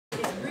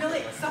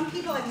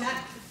people I've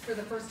met for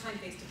the first time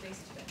face to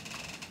face today.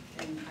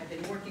 And I've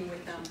been working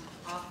with them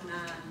off and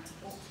on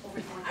over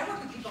the phone. I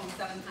work with people in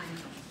 7 time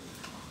zones.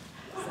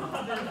 So it's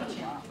a bit of a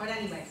challenge. But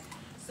anyway,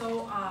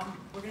 so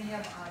we're going to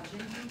have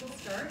Jim Heugel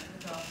start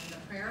with a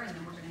prayer, and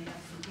then we're going to have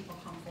some people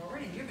come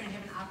forward, and you're going to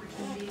have an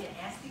opportunity to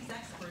ask these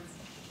experts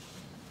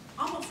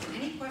almost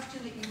any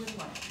question that you would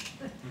like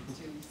to.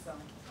 So,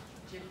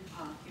 Jim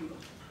Heugel,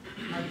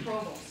 our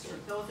provost, for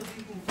those of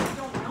you who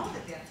don't know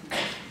that that's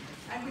important,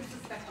 I would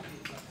suspect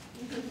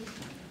you do.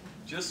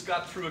 Just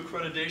got through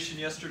accreditation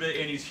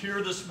yesterday, and he's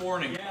here this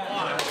morning. Yeah.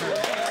 Last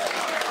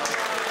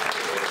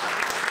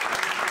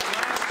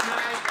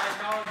night,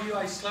 like all of you,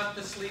 I slept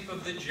the sleep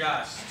of the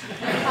just.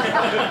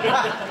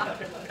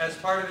 As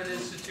part of an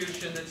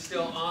institution that's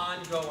still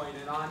ongoing,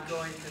 an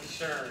ongoing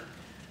concern.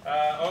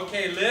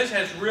 Okay, Liz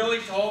has really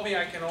told me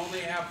I can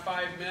only have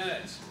 5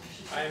 minutes.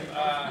 I'm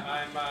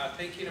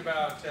thinking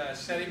about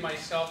setting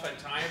myself a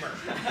timer.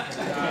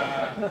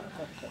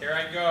 Here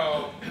I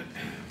go.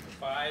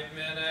 5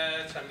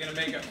 minutes. I'm going to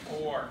make it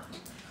 4.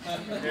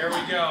 There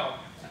we go.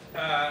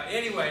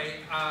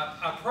 Anyway,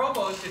 a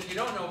provost, if you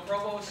don't know,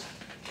 provost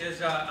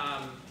is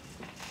a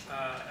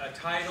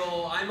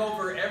title. I'm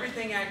over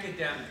everything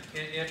academic.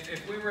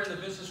 If we were in the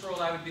business world,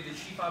 I would be the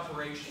chief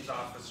operations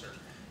officer.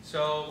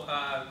 So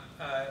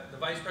the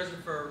vice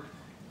president for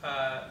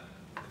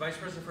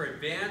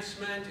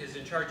advancement is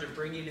in charge of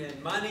bringing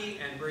in money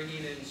and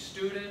bringing in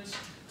students.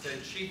 The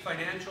chief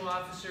financial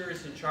officer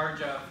is in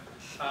charge of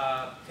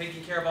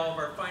taking care of all of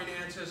our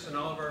finances and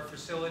all of our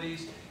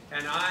facilities,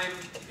 and I'm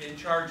in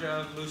charge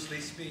of, loosely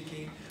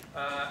speaking,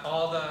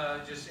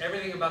 just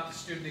everything about the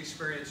student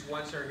experience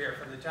once they're here,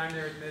 from the time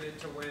they're admitted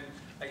to when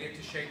I get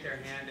to shake their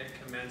hand at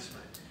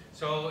commencement.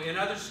 So in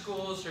other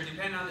schools, or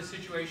depending on the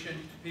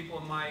situation, people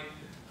in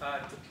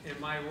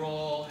my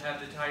role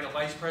have the title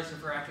Vice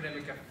President for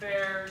Academic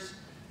Affairs,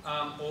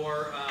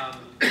 or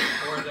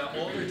the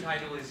older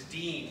title is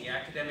Dean, the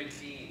Academic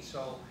Dean.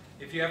 So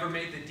if you ever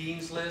made the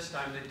Dean's list,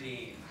 I'm the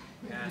Dean.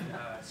 And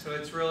so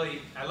it's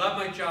really, I love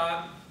my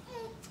job.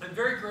 I'm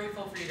very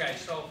grateful for you guys.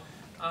 So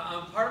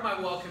part of my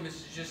welcome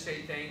is to just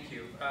say thank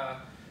you.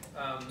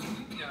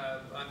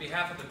 On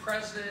behalf of the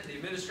President, the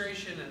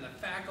administration, and the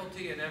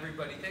faculty, and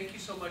everybody, thank you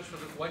so much for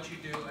what you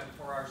do and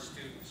for our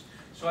students.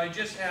 So I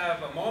just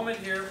have a moment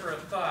here for a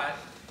thought.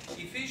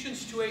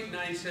 Ephesians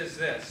 2:8-9 says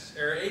this,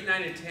 or 8,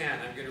 9, and 10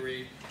 I'm going to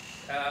read.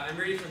 I'm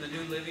reading from the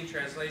New Living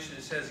Translation.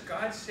 It says,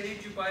 God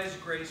saved you by His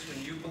grace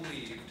when you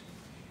believed,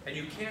 and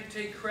you can't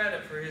take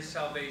credit for His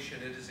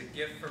salvation. It is a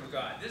gift from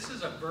God. This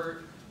is a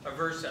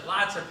verse that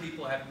lots of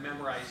people have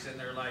memorized in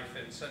their life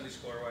in Sunday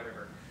school or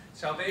whatever.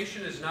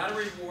 Salvation is not a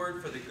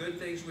reward for the good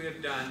things we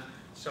have done,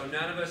 so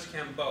none of us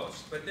can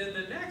boast. But then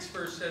the next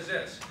verse says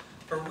this,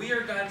 for we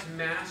are God's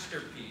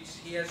masterpiece.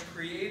 He has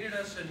created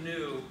us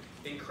anew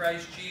in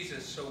Christ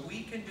Jesus so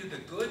we can do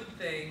the good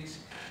things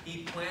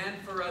He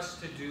planned for us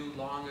to do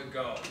long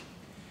ago.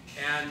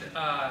 And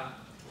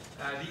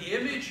the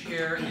image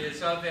here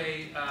is of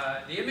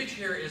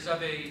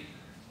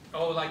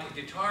like a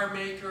guitar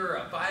maker,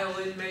 a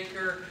violin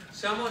maker,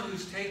 someone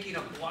who's taking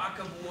a block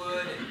of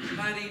wood and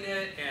cutting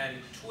it and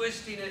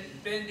twisting it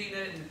and bending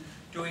it and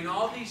doing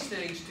all these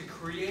things to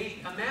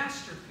create a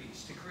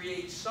masterpiece, to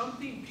create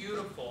something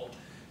beautiful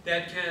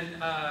that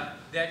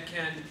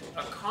can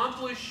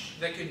accomplish,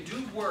 that can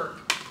do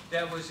work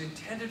that was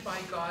intended by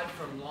God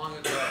from long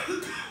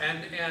ago.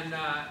 And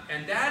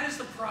that is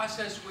the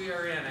process we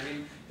are in. I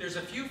mean, there's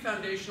a few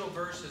foundational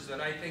verses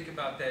that I think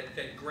about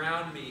that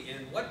ground me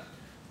in what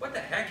the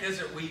heck is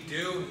it we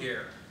do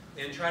here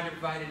in trying to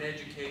provide an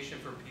education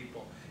for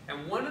people.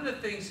 And one of the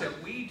things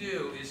that we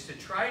do is to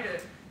try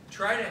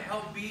to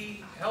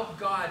help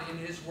God in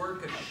His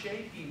work of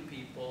shaping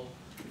people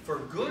for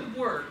good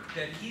work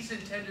that He's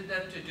intended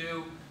them to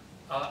do,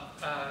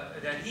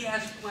 that He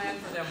has planned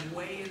for them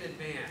way in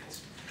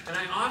advance. And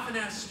I often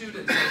ask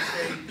students,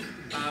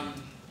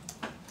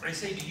 I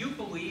say, do you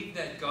believe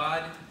that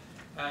God,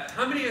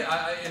 how many,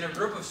 in a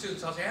group of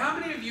students, I'll say, how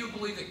many of you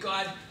believe that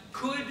God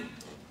could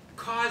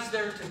cause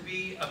there to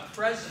be a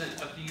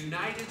president of the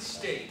United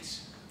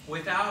States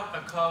without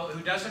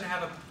who doesn't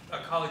have a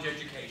college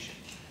education?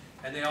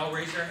 And they all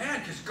raise their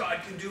hand because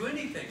God can do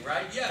anything,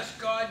 right? Yes,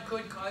 God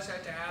could cause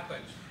that to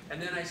happen. And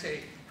then I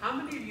say, how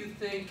many of you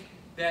think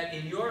that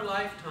in your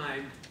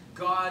lifetime,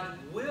 God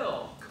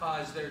will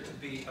cause there to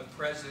be a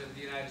president of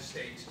the United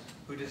States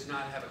who does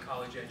not have a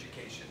college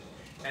education?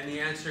 And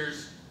the answer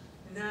is,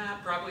 nah,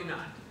 probably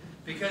not.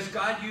 Because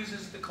God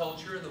uses the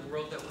culture and the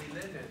world that we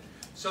live in.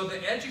 So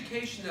the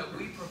education that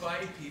we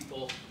provide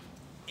people,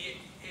 it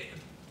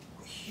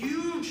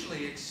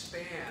hugely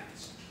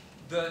expands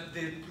the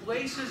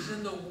places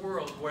in the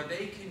world where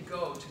they can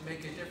go to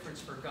make a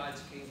difference for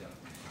God's kingdom.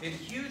 It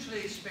hugely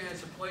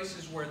expands the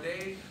places where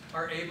they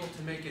are able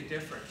to make a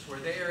difference, where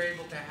they are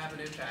able to have an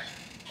impact,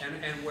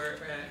 and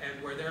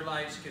where their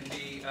lives can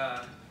be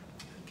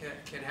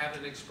can have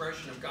an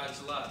expression of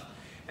God's love.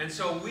 And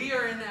so we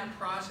are in that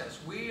process.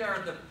 We are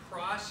the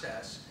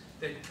process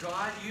that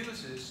God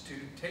uses to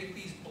take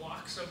these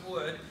blocks of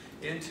wood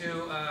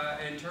into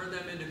and turn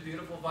them into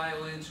beautiful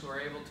violins who are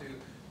able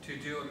to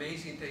do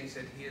amazing things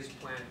that He has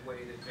planned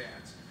way in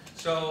advance.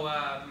 So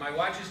my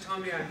watch is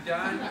telling me I'm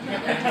done,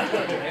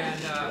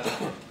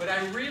 but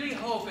I really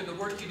hope in the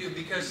work you do,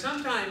 because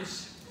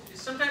sometimes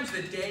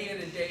the day in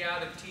and day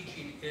out of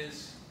teaching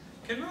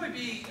can really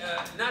be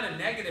not a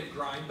negative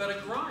grind, but a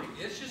grind.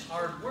 It's just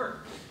hard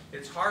work.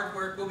 It's hard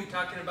work. We'll be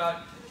talking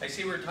about, I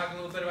see we're talking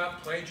a little bit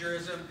about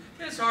plagiarism.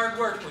 It's hard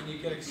work when you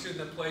get a student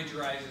that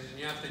plagiarizes and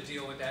you have to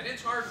deal with that.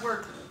 It's hard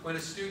work when a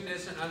student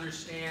isn't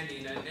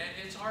understanding, and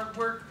it's hard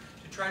work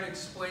to try to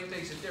explain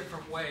things a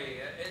different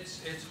way.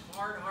 It's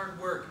hard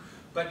work.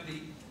 But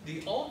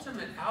the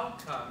ultimate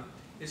outcome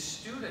is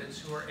students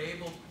who are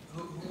able,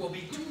 who will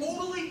be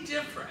totally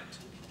different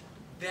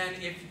than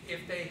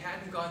if they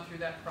hadn't gone through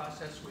that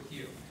process with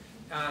you.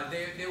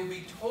 They will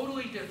be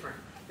totally different.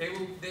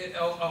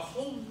 A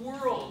whole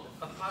world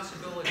of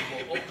possibility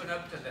will open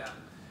up to them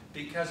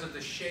because of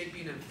the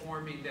shaping and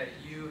forming that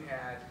you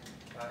had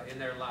in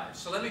their lives.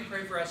 So let me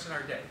pray for us in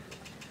our day.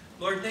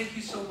 Lord, thank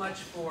you so much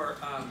for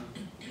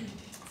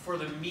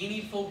the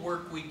meaningful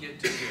work we get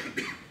to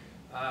do.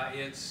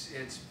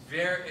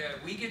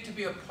 We get to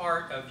be a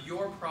part of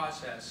your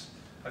process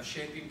of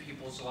shaping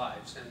people's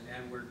lives,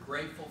 and we're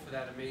grateful for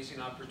that amazing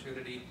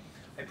opportunity.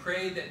 I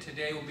pray that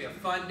today will be a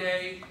fun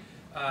day.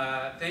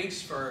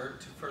 Thanks for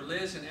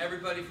Liz and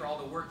everybody for all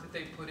the work that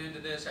they put into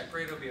this. I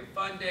pray it'll be a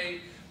fun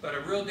day, but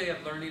a real day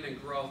of learning and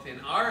growth in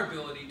our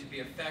ability to be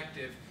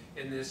effective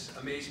in this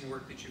amazing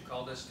work that you've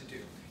called us to do.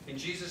 In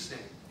Jesus' name,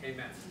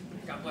 amen.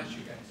 God bless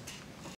you guys.